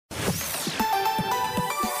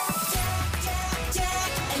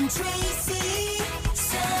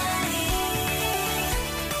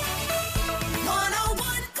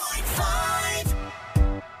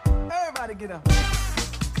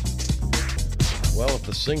Well, if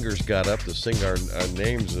the singers got up to sing our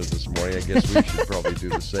names this morning, I guess we should probably do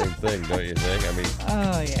the same thing, don't you think? I mean,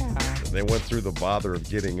 oh, yeah. They went through the bother of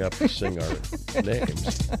getting up to sing our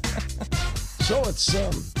names. So it's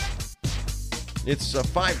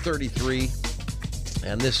 5:33,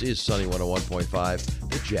 and this is Sunny 101.5,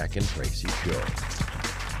 the Jack and Tracy Show.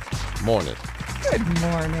 Morning. Good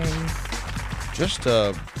morning. Just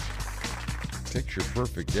a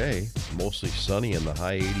picture-perfect day. Mostly sunny in the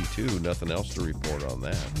high 82. Nothing else to report on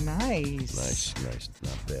that. Nice.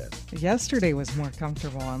 Not bad. Yesterday was more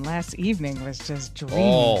comfortable, and last evening was just dreamy.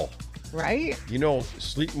 Oh. Right? You know,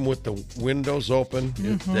 sleeping with the windows open,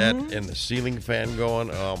 that and the ceiling fan going,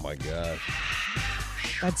 oh my gosh.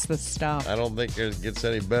 That's the stuff. I don't think it gets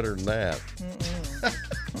any better than that.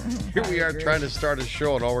 Here we are trying to start a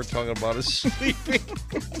show, and all we're talking about is sleeping.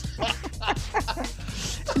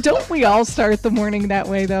 Don't we all start the morning that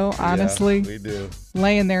way, though, honestly? Yeah, we do.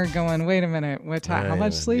 Laying there going, wait a minute, what time? How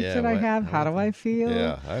much sleep did I have? How do I feel?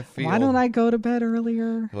 Yeah, I feel. Why don't I go to bed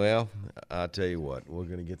earlier? Well, I'll tell you what, we're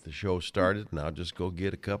going to get the show started, and I'll just go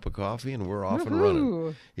get a cup of coffee, and we're off and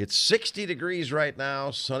running. It's 60 degrees right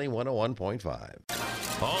now, Sunny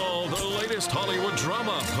 101.5. All the latest Hollywood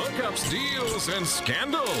drama, hookups, deals, and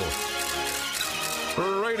scandal.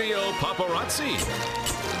 Radio Paparazzi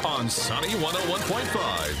on Sunny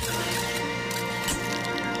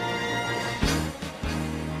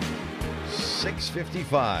 101.5.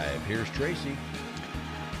 6:55. Here's Tracy.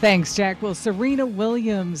 Thanks, Jack. Well, Serena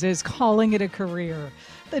Williams is calling it a career.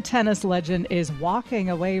 The tennis legend is walking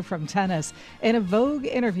away from tennis. In a Vogue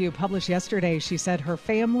interview published yesterday, she said her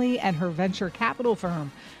family and her venture capital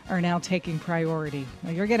firm are now taking priority.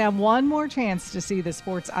 Now, you're going to have one more chance to see the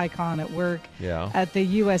sports icon at work at the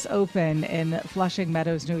U.S. Open in Flushing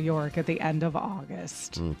Meadows, New York at the end of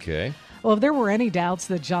August. Okay. Well, if there were any doubts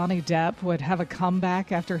that Johnny Depp would have a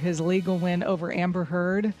comeback after his legal win over Amber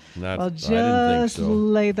Heard, just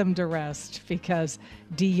lay them to rest, because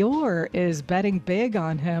Dior is betting big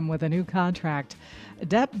on him with a new contract.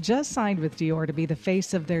 Depp just signed with Dior to be the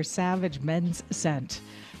face of their Savage men's scent.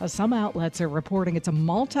 Some outlets are reporting it's a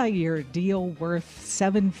multi-year deal worth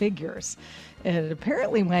 7 figures. It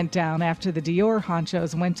apparently went down after the Dior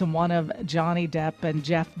honchos went to one of Johnny Depp and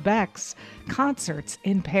Jeff Beck's concerts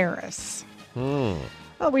in Paris. Well,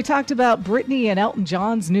 we talked about Britney and Elton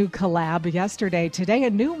John's new collab yesterday. Today, a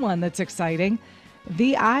new one that's exciting.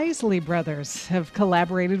 The Isley Brothers have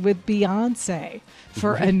collaborated with Beyonce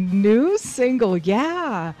for a new single.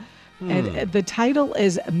 Yeah. And the title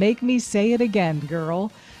is Make Me Say It Again,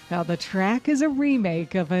 Girl. Now, the track is a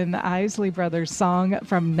remake of an Isley Brothers song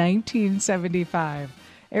from 1975.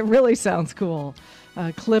 It really sounds cool.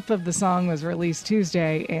 A clip of the song was released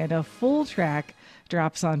Tuesday, and a full track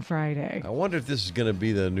drops on Friday. I wonder if this is going to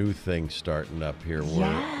be the new thing starting up here, where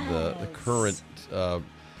the current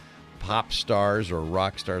pop stars or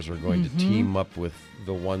rock stars are going to team up with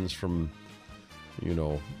the ones from,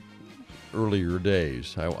 earlier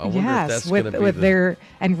days. I wonder if that's going to be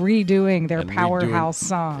redoing their powerhouse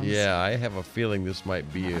songs. Yeah, I have a feeling this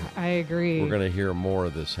might be. I agree. We're going to hear more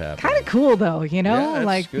of this happen. Kind of cool, though.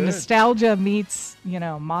 Like good. Nostalgia meets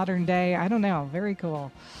modern day. I don't know. Very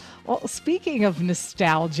cool. Well, speaking of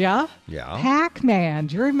nostalgia, Pac-Man.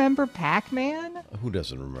 Do you remember Pac-Man? Who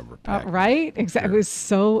doesn't remember Pac-Man? Right? Exactly. Sure. It was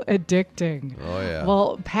so addicting. Oh, yeah.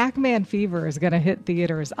 Well, Pac-Man Fever is going to hit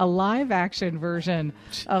theaters. A live-action version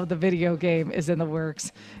of the video game is in the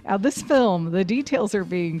works. Now, this film, the details are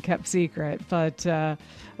being kept secret, but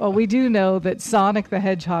we do know that Sonic the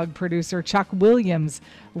Hedgehog producer Chuck Williams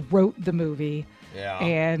wrote the movie. Yeah.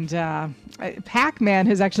 And Pac-Man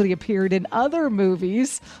has actually appeared in other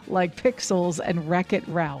movies like Pixels and Wreck-It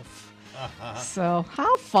Ralph. So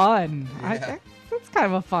how fun. Yeah. That's kind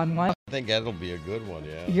of a fun one. I think that'll be a good one,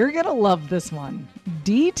 yeah. You're going to love this one.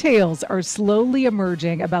 Details are slowly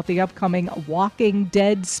emerging about the upcoming Walking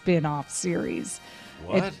Dead spin-off series.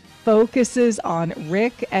 What? It focuses on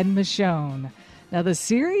Rick and Michonne. Now, the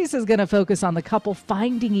series is going to focus on the couple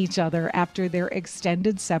finding each other after their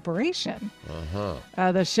extended separation.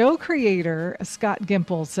 The show creator, Scott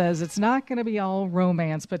Gimple, says it's not going to be all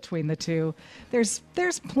romance between the two. There's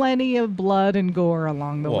plenty of blood and gore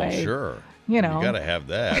along the way. Well, sure. You got to have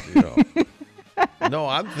that, No,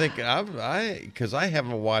 I'm thinking, because I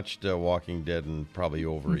haven't watched Walking Dead in probably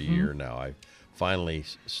over a year now. I finally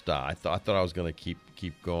stopped. I thought I was going to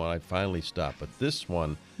keep going. I finally stopped. But this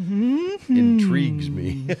one intrigues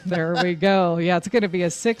me. There we go. Yeah, it's going to be a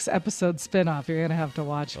 6-episode spinoff. You're going to have to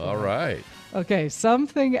watch. All right. Okay,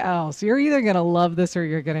 something else. You're either going to love this or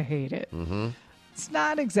you're going to hate it. It's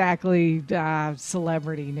not exactly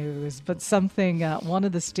celebrity news, but something one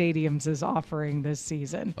of the stadiums is offering this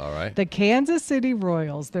season. All right. The Kansas City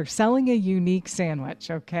Royals, they're selling a unique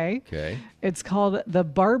sandwich, okay? Okay. It's called the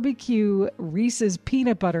Barbecue Reese's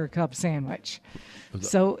Peanut Butter Cup Sandwich.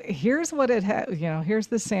 So here's what it has, here's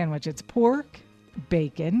the sandwich. It's pork,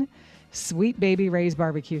 bacon, Sweet Baby Ray's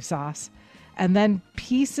barbecue sauce, and then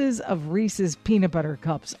pieces of Reese's Peanut Butter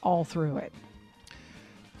Cups all through it.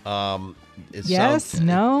 No?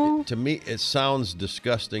 To me, it sounds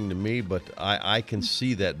disgusting to me, but I can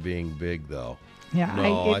see that being big, though. Yeah,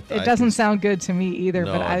 no, it doesn't sound good to me either.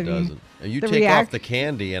 No, but I it mean, doesn't. You take off the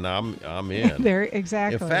candy, and I'm in. There,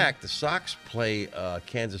 exactly. In fact, the Sox play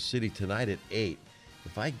Kansas City tonight at 8.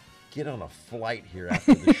 If I get on a flight here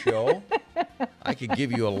after the show, I could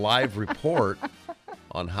give you a live report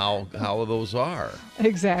on how those are.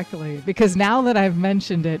 Exactly. Because now that I've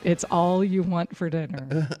mentioned it, it's all you want for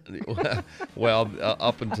dinner. Well,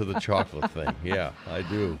 up into the chocolate thing. Yeah, I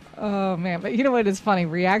do. Oh, man. But you know what is funny?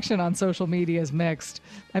 Reaction on social media is mixed.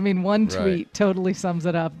 I mean, one tweet totally sums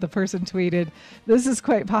it up. The person tweeted, "This is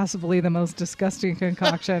quite possibly the most disgusting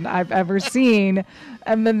concoction I've ever seen."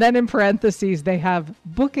 And then in parentheses, they have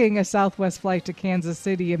booking a Southwest flight to Kansas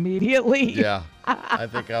City immediately. Yeah. I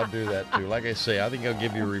think I'll do that too. Like I say, I think I'll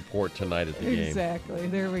give you a report tonight at the game. Exactly.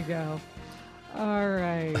 There we go. All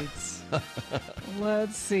right.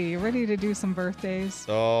 Let's see. Ready to do some birthdays?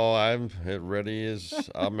 Oh, I'm as ready as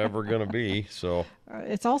I'm ever going to be. So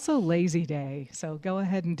it's also lazy day, so go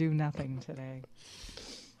ahead and do nothing today.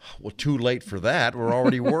 Well, too late for that. We're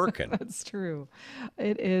already working. That's true.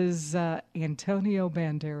 It is Antonio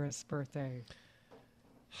Banderas' birthday.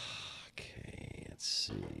 Okay, let's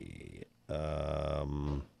see.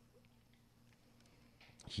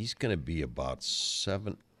 He's going to be about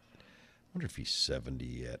 7. I wonder if he's 70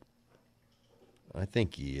 yet. I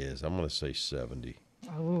think he is. I'm going to say 70.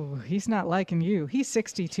 Oh, he's not liking you. He's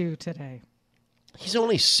 62 today. He's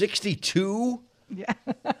only 62? Yeah.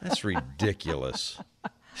 That's ridiculous.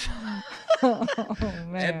 Oh,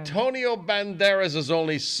 man. Antonio Banderas is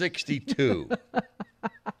only 62.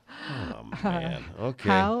 Oh, man. Okay.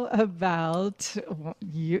 How about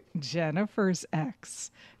Jennifer's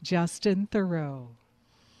ex, Justin Theroux?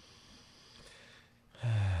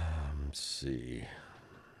 Let's see.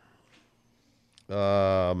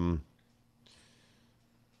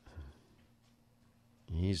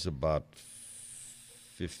 He's about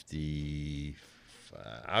 50.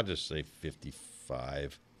 I'll just say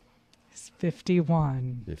 55. He's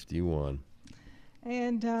 51. 51.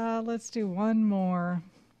 And let's do one more.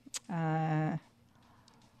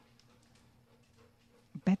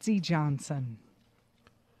 Betsy Johnson.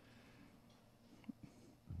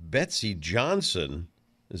 Betsy Johnson?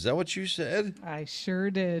 Is that what you said? I sure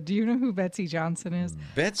did. Do you know who Betsy Johnson is?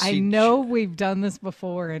 Betsy. I know we've done this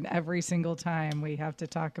before, and every single time we have to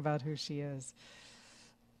talk about who she is.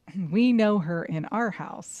 We know her in our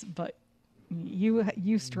house, but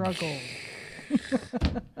you struggle.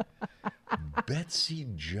 Betsy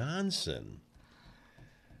Johnson.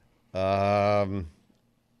 I'm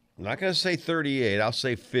not going to say 38. I'll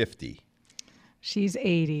say 50. She's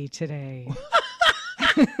 80 today.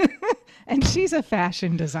 And she's a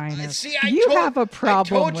fashion designer. See, you have a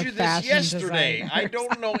problem with fashion fashion I told you this yesterday. designers. I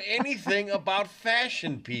don't know anything about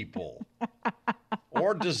fashion people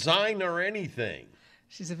or design or anything.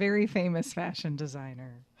 She's a very famous fashion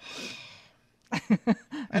designer.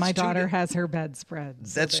 My daughter has her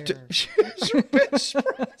bedspreads. That's her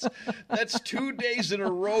bedspreads. That's 2 days in a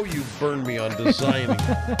row you burned me on designing.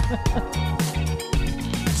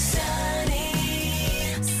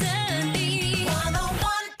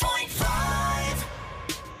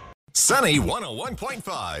 Sunny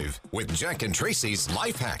 101.5 with Jack and Tracy's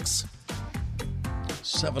Life Hacks.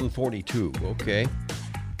 7:42. Okay.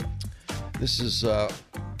 This is a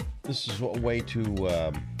way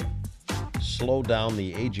to slow down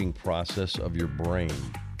the aging process of your brain.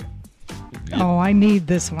 Oh, I need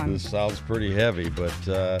this one. This sounds pretty heavy, but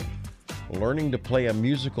learning to play a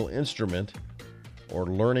musical instrument or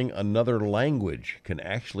learning another language can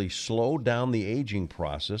actually slow down the aging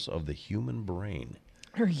process of the human brain.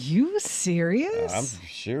 Are you serious? I'm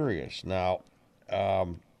serious. Now,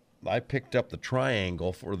 I picked up the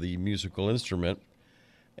triangle for the musical instrument,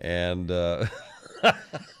 and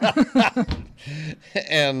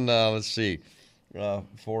and let's see,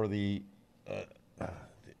 for the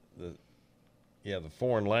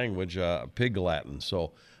foreign language, Pig Latin.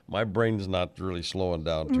 So my brain's not really slowing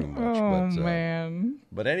down too much. Oh, man.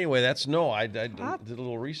 But anyway, I did a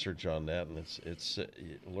little research on that, and it's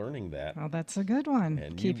learning that. Oh, that's a good one.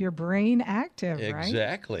 And Keep your brain active, right?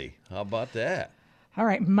 Exactly. How about that? All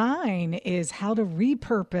right, mine is how to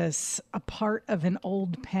repurpose a part of an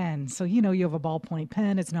old pen. So, you have a ballpoint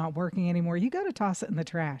pen, it's not working anymore. You got to toss it in the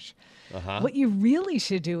trash. What you really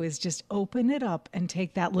should do is just open it up and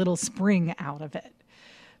take that little spring out of it.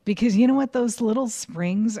 Because you know what those little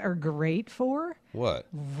springs are great for? What?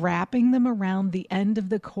 Wrapping them around the end of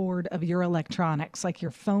the cord of your electronics, like your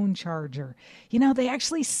phone charger. They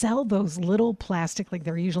actually sell those little plastic, like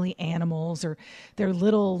they're usually animals or they're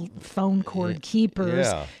little phone cord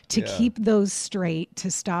keepers to keep those straight to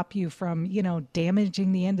stop you from,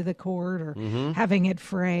 damaging the end of the cord or having it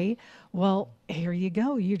fray. Well, here you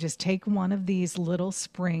go. You just take one of these little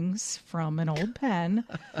springs from an old pen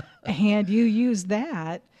and you use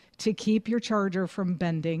that to keep your charger from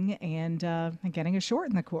bending and getting a short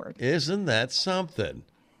in the cord. Isn't that something?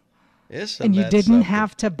 And you didn't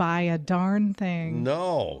have to buy a darn thing.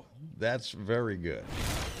 No, that's very good.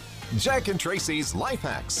 Jack and Tracy's Life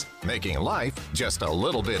Hacks, making life just a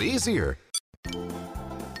little bit easier.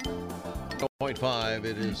 0.5,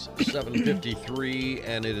 it is 7:53,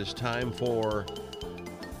 and it is time for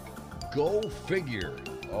Go Figure.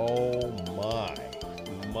 Oh, my.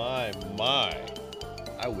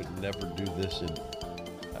 I would never do this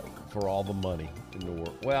for all the money in the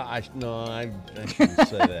world. Well, I shouldn't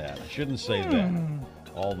say that. I shouldn't say that.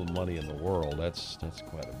 All the money in the world, that's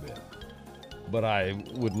quite a bit. But I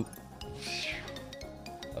wouldn't.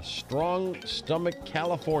 A strong stomach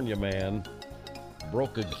California man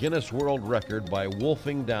broke a Guinness World Record by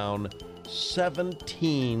wolfing down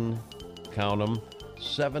 17, count them,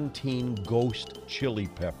 17 ghost chili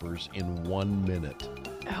peppers in 1 minute.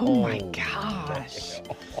 Oh my gosh.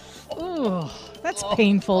 Ooh, that's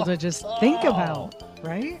painful to just think about,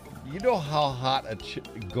 right? You know how hot a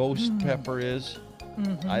ghost pepper is?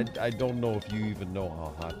 I don't know if you even know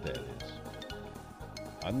how hot that is.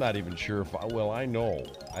 I'm not even sure if I know.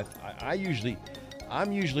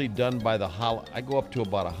 I'm usually done by I go up to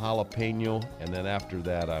about a jalapeno, and then after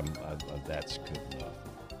that, that's good enough.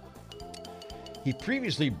 He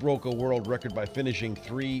previously broke a world record by finishing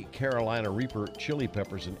 3 Carolina Reaper chili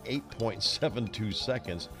peppers in 8.72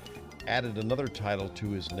 seconds, added another title to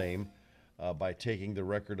his name by taking the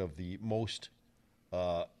record of the most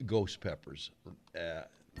ghost peppers.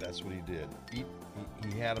 That's what he did. He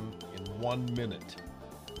had them in 1 minute.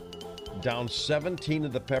 Down 17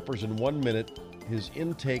 of the peppers in 1 minute. His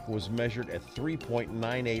intake was measured at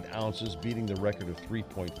 3.98 ounces, beating the record of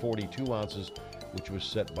 3.42 ounces, which was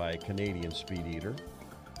set by a Canadian speed eater.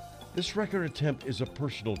 This record attempt is a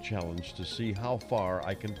personal challenge to see how far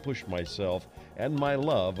I can push myself and my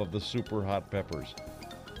love of the super hot peppers,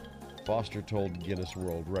 Foster told Guinness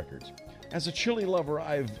World Records. As a chili lover,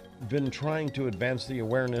 I've been trying to advance the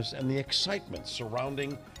awareness and the excitement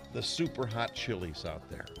surrounding the super hot chilies out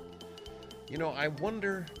there. I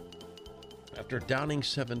wonder, after downing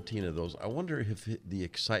 17 of those, I wonder if the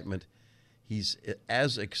excitement, he's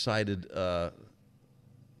as excited the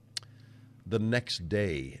next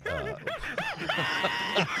day.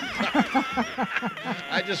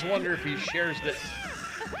 I just wonder if he shares that.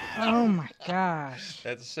 Oh my gosh.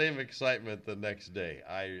 That same excitement the next day.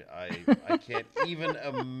 I can't even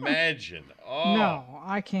imagine. Oh, no,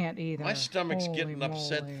 I can't either. My stomach's getting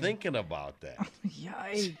upset thinking about that.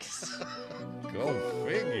 Yikes. Go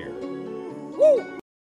figure. Woo!